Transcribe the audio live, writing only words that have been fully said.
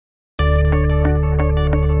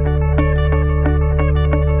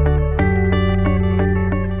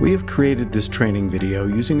We have created this training video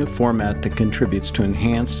using a format that contributes to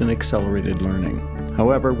enhanced and accelerated learning.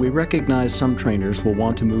 However, we recognize some trainers will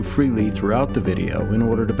want to move freely throughout the video in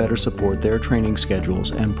order to better support their training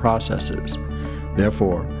schedules and processes.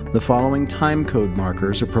 Therefore, the following time code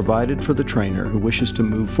markers are provided for the trainer who wishes to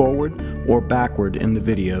move forward or backward in the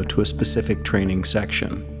video to a specific training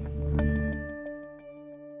section.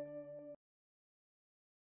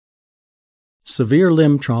 Severe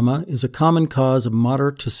limb trauma is a common cause of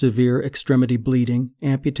moderate to severe extremity bleeding,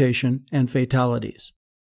 amputation, and fatalities.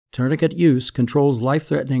 Tourniquet use controls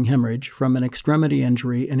life-threatening hemorrhage from an extremity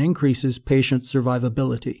injury and increases patient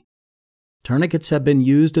survivability. Tourniquets have been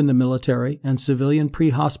used in the military and civilian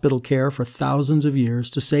pre-hospital care for thousands of years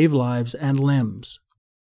to save lives and limbs.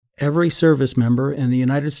 Every service member in the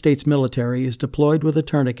United States military is deployed with a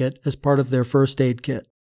tourniquet as part of their first aid kit.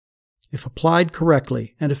 If applied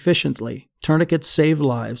correctly and efficiently, tourniquets save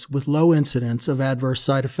lives with low incidence of adverse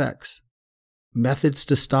side effects. Methods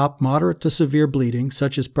to stop moderate to severe bleeding,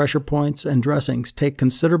 such as pressure points and dressings, take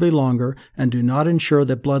considerably longer and do not ensure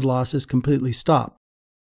that blood loss is completely stopped.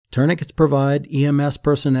 Tourniquets provide EMS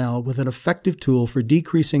personnel with an effective tool for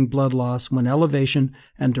decreasing blood loss when elevation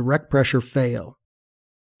and direct pressure fail.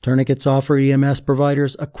 Tourniquets offer EMS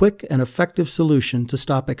providers a quick and effective solution to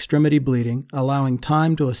stop extremity bleeding, allowing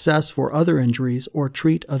time to assess for other injuries or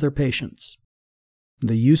treat other patients.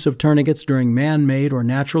 The use of tourniquets during man-made or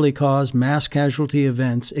naturally caused mass casualty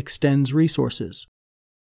events extends resources.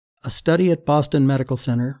 A study at Boston Medical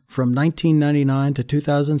Center from 1999 to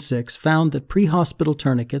 2006 found that pre-hospital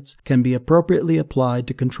tourniquets can be appropriately applied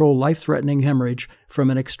to control life-threatening hemorrhage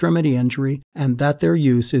from an extremity injury and that their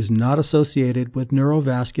use is not associated with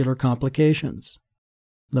neurovascular complications.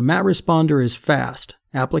 The MATResponder is fast,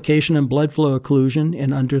 application and blood flow occlusion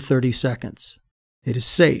in under 30 seconds. It is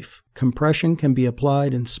safe. Compression can be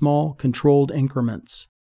applied in small, controlled increments.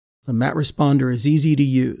 The MATResponder is easy to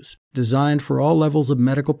use, designed for all levels of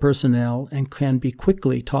medical personnel, and can be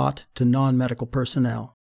quickly taught to non-medical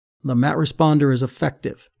personnel. The MATResponder is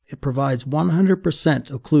effective. It provides 100%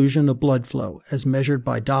 occlusion of blood flow as measured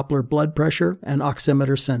by Doppler blood pressure and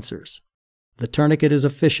oximeter sensors. The tourniquet is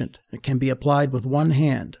efficient. It can be applied with one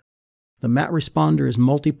hand. The MATResponder is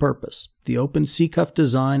multi-purpose. The open C-cuff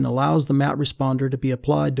design allows the MATResponder to be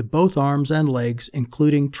applied to both arms and legs,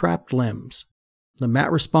 including trapped limbs. The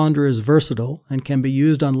MATResponder is versatile and can be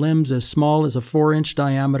used on limbs as small as a 4-inch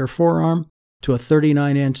diameter forearm to a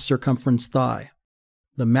 39-inch circumference thigh.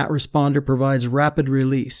 The MATResponder provides rapid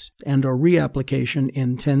release and/or reapplication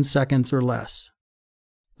in 10 seconds or less.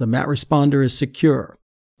 The MATResponder is secure.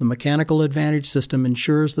 The mechanical advantage system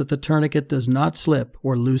ensures that the tourniquet does not slip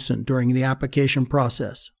or loosen during the application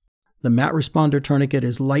process. The MATResponder tourniquet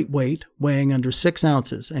is lightweight, weighing under 6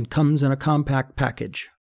 ounces, and comes in a compact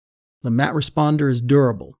package. The MATResponder is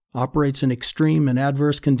durable, operates in extreme and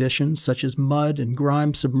adverse conditions such as mud and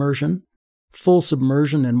grime submersion, full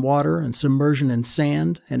submersion in water and submersion in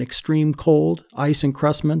sand, and extreme cold, ice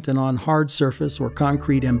encrustment, and on hard surface or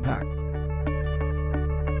concrete impact.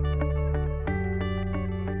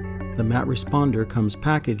 The MATResponder comes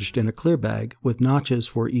packaged in a clear bag with notches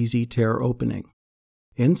for easy tear opening.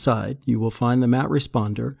 Inside, you will find the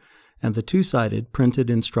MATResponder and the two-sided printed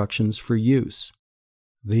instructions for use.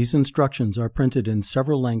 These instructions are printed in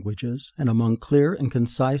several languages, and among clear and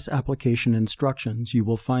concise application instructions you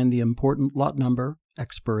will find the important lot number,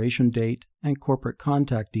 expiration date, and corporate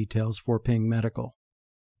contact details for Pyng Medical.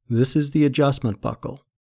 This is the adjustment buckle.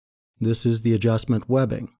 This is the adjustment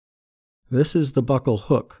webbing. This is the buckle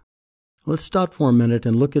hook. Let's stop for a minute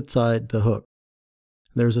and look inside the hook.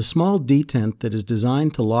 There's a small detent that is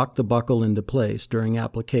designed to lock the buckle into place during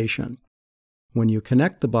application. When you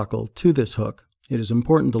connect the buckle to this hook, it is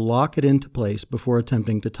important to lock it into place before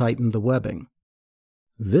attempting to tighten the webbing.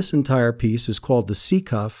 This entire piece is called the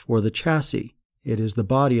C-cuff or the chassis. It is the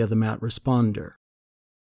body of the MATResponder.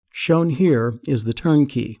 Shown here is the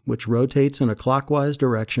turnkey, which rotates in a clockwise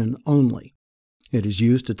direction only. It is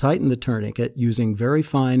used to tighten the tourniquet using very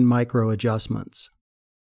fine micro adjustments.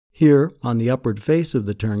 Here, on the upward face of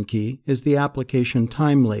the turnkey, is the application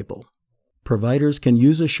time label. Providers can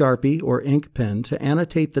use a Sharpie or ink pen to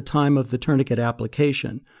annotate the time of the tourniquet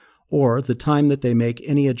application, or the time that they make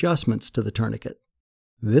any adjustments to the tourniquet.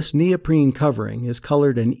 This neoprene covering is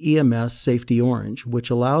colored in EMS safety orange, which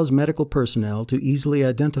allows medical personnel to easily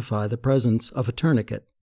identify the presence of a tourniquet.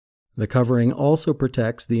 The covering also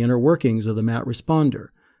protects the inner workings of the MATResponder,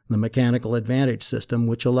 the mechanical advantage system,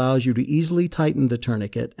 which allows you to easily tighten the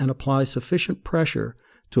tourniquet and apply sufficient pressure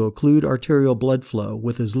to occlude arterial blood flow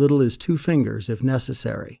with as little as 2 fingers if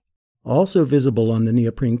necessary. Also visible on the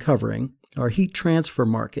neoprene covering are heat transfer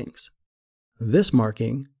markings. This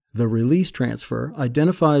marking The release transfer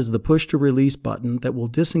identifies the push-to-release button that will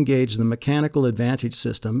disengage the mechanical advantage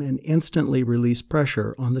system and instantly release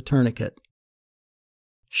pressure on the tourniquet.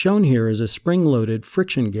 Shown here is a spring-loaded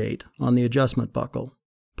friction gate on the adjustment buckle.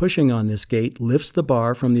 Pushing on this gate lifts the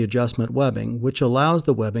bar from the adjustment webbing, which allows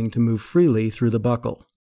the webbing to move freely through the buckle.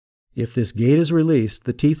 If this gate is released,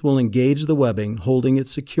 the teeth will engage the webbing, holding it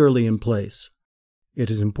securely in place. It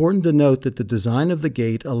is important to note that the design of the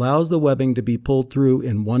gate allows the webbing to be pulled through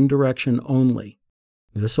in one direction only.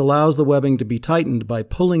 This allows the webbing to be tightened by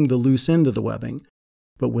pulling the loose end of the webbing,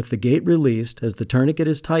 but with the gate released, as the tourniquet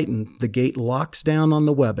is tightened, the gate locks down on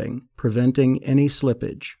the webbing, preventing any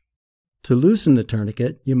slippage. To loosen the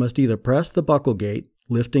tourniquet, you must either press the buckle gate,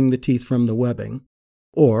 lifting the teeth from the webbing,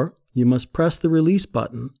 or you must press the release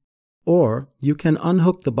button, or you can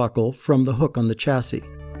unhook the buckle from the hook on the chassis.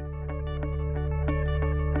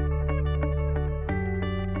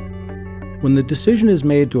 When the decision is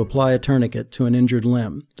made to apply a tourniquet to an injured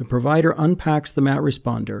limb, the provider unpacks the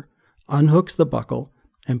MATResponder, unhooks the buckle,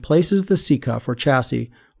 and places the C-cuff or chassis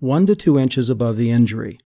 1 to 2 inches above the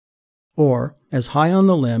injury, or as high on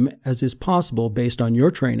the limb as is possible based on your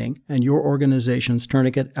training and your organization's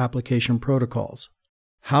tourniquet application protocols.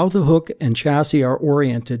 How the hook and chassis are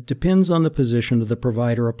oriented depends on the position of the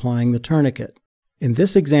provider applying the tourniquet. In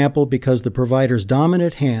this example, because the provider's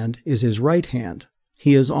dominant hand is his right hand,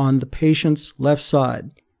 he is on the patient's left side.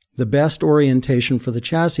 The best orientation for the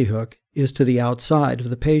chassis hook is to the outside of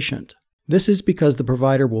the patient. This is because the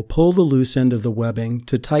provider will pull the loose end of the webbing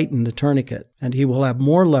to tighten the tourniquet, and he will have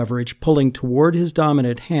more leverage pulling toward his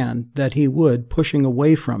dominant hand than he would pushing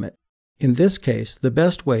away from it. In this case, the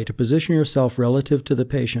best way to position yourself relative to the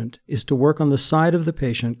patient is to work on the side of the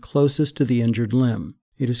patient closest to the injured limb.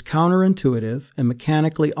 It is counterintuitive and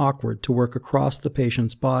mechanically awkward to work across the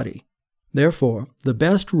patient's body. Therefore, the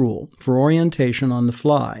best rule for orientation on the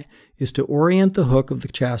fly is to orient the hook of the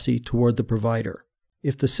chassis toward the provider.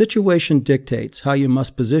 If the situation dictates how you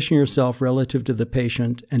must position yourself relative to the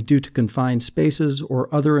patient and due to confined spaces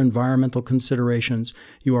or other environmental considerations,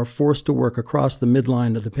 you are forced to work across the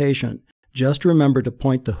midline of the patient, just remember to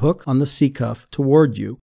point the hook on the C-cuff toward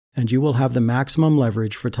you, and you will have the maximum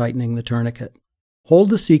leverage for tightening the tourniquet. Hold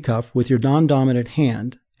the C-cuff with your non-dominant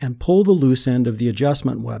hand and pull the loose end of the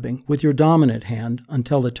adjustment webbing with your dominant hand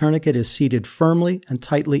until the tourniquet is seated firmly and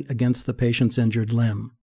tightly against the patient's injured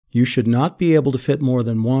limb. You should not be able to fit more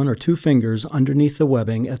than 1 or 2 fingers underneath the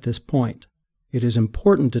webbing at this point. It is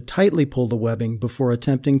important to tightly pull the webbing before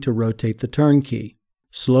attempting to rotate the turnkey.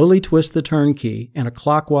 Slowly twist the turnkey in a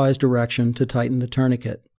clockwise direction to tighten the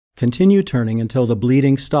tourniquet. Continue turning until the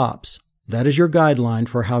bleeding stops. That is your guideline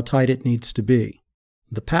for how tight it needs to be.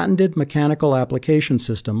 The patented mechanical application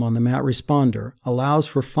system on the MATResponder allows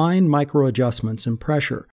for fine micro-adjustments in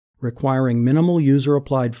pressure, requiring minimal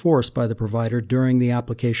user-applied force by the provider during the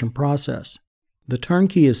application process. The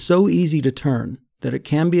turnkey is so easy to turn that it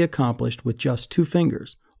can be accomplished with just 2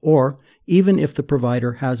 fingers, or even if the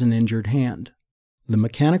provider has an injured hand. The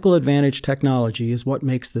mechanical advantage technology is what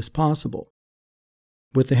makes this possible.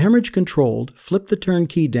 With the hemorrhage controlled, flip the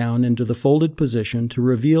turnkey down into the folded position to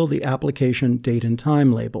reveal the application date and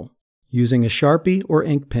time label. Using a Sharpie or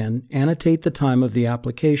ink pen, annotate the time of the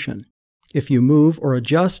application. If you move or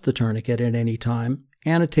adjust the tourniquet at any time,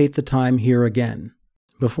 annotate the time here again.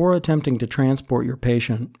 Before attempting to transport your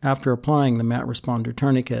patient after applying the MATResponder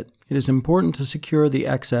tourniquet, it is important to secure the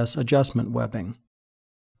excess adjustment webbing.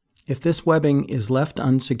 If this webbing is left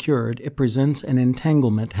unsecured, it presents an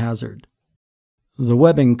entanglement hazard. The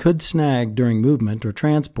webbing could snag during movement or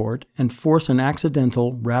transport and force an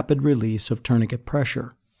accidental, rapid release of tourniquet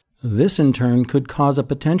pressure. This in turn could cause a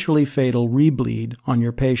potentially fatal rebleed on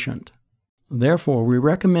your patient. Therefore, we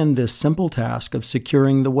recommend this simple task of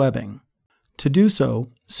securing the webbing. To do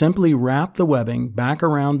so, simply wrap the webbing back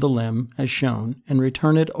around the limb as shown and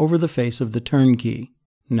return it over the face of the turnkey.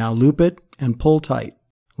 Now loop it and pull tight.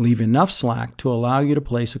 Leave enough slack to allow you to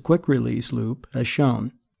place a quick release loop as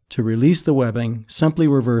shown. To release the webbing, simply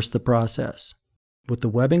reverse the process. With the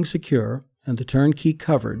webbing secure and the turnkey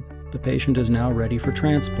covered, the patient is now ready for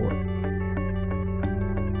transport.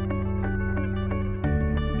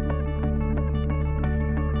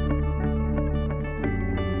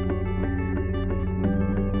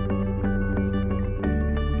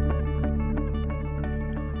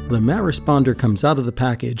 The MATResponder comes out of the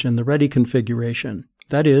package in the ready configuration.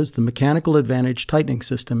 That is, the mechanical advantage tightening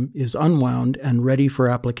system is unwound and ready for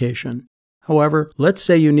application. However, let's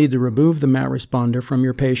say you need to remove the MATResponder from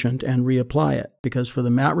your patient and reapply it, because for the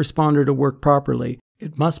MATResponder to work properly,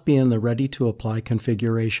 it must be in the ready-to-apply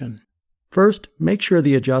configuration. First, make sure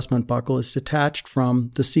the adjustment buckle is detached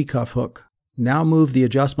from the C-cuff hook. Now move the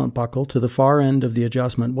adjustment buckle to the far end of the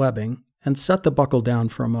adjustment webbing and set the buckle down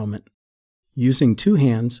for a moment. Using 2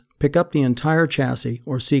 hands, pick up the entire chassis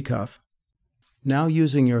or C-cuff. Now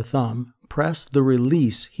using your thumb, press the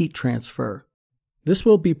release heat transfer. This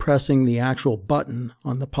will be pressing the actual button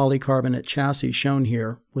on the polycarbonate chassis shown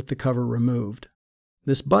here with the cover removed.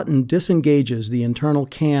 This button disengages the internal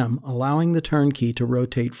cam, allowing the turnkey to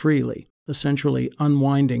rotate freely, essentially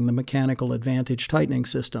unwinding the mechanical advantage tightening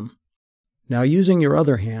system. Now using your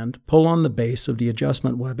other hand, pull on the base of the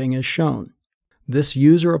adjustment webbing as shown. This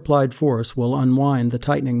user-applied force will unwind the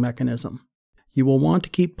tightening mechanism. You will want to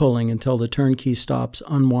keep pulling until the turnkey stops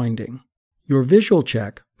unwinding. Your visual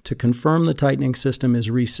check to confirm the tightening system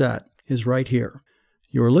is reset is right here.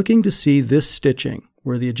 You are looking to see this stitching,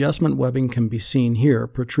 where the adjustment webbing can be seen here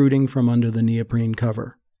protruding from under the neoprene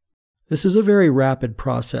cover. This is a very rapid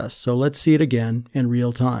process, so let's see it again in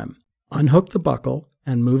real time. Unhook the buckle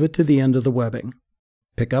and move it to the end of the webbing.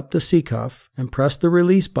 Pick up the C-cuff and press the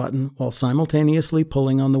release button while simultaneously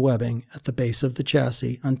pulling on the webbing at the base of the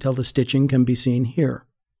chassis until the stitching can be seen here.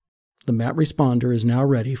 The MATResponder is now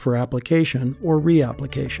ready for application or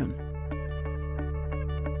reapplication.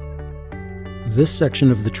 This section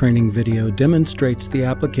of the training video demonstrates the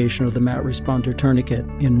application of the MATResponder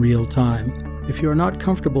Tourniquet in real time. If you are not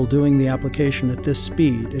comfortable doing the application at this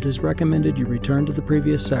speed, it is recommended you return to the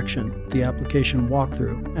previous section, the application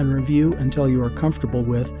walkthrough, and review until you are comfortable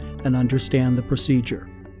with and understand the procedure.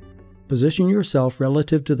 Position yourself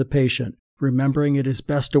relative to the patient, remembering it is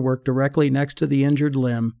best to work directly next to the injured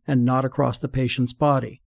limb and not across the patient's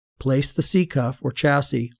body. Place the C-cuff or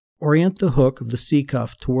chassis, orient the hook of the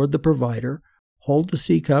C-cuff toward the provider, hold the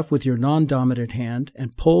C-cuff with your non-dominant hand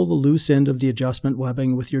and pull the loose end of the adjustment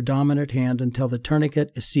webbing with your dominant hand until the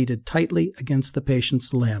tourniquet is seated tightly against the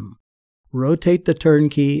patient's limb. Rotate the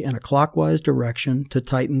turnkey in a clockwise direction to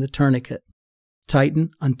tighten the tourniquet. Tighten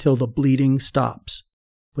until the bleeding stops.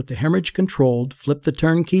 With the hemorrhage controlled, flip the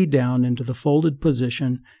turnkey down into the folded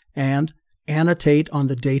position and annotate on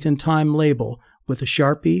the date and time label with a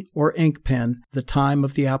Sharpie or ink pen the time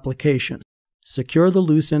of the application. Secure the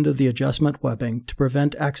loose end of the adjustment webbing to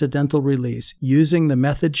prevent accidental release using the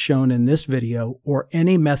method shown in this video or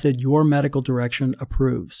any method your medical direction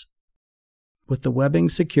approves. With the webbing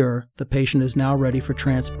secure, the patient is now ready for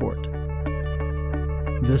transport.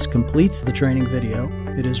 This completes the training video.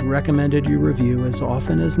 It is recommended you review as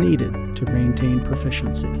often as needed to maintain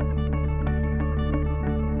proficiency.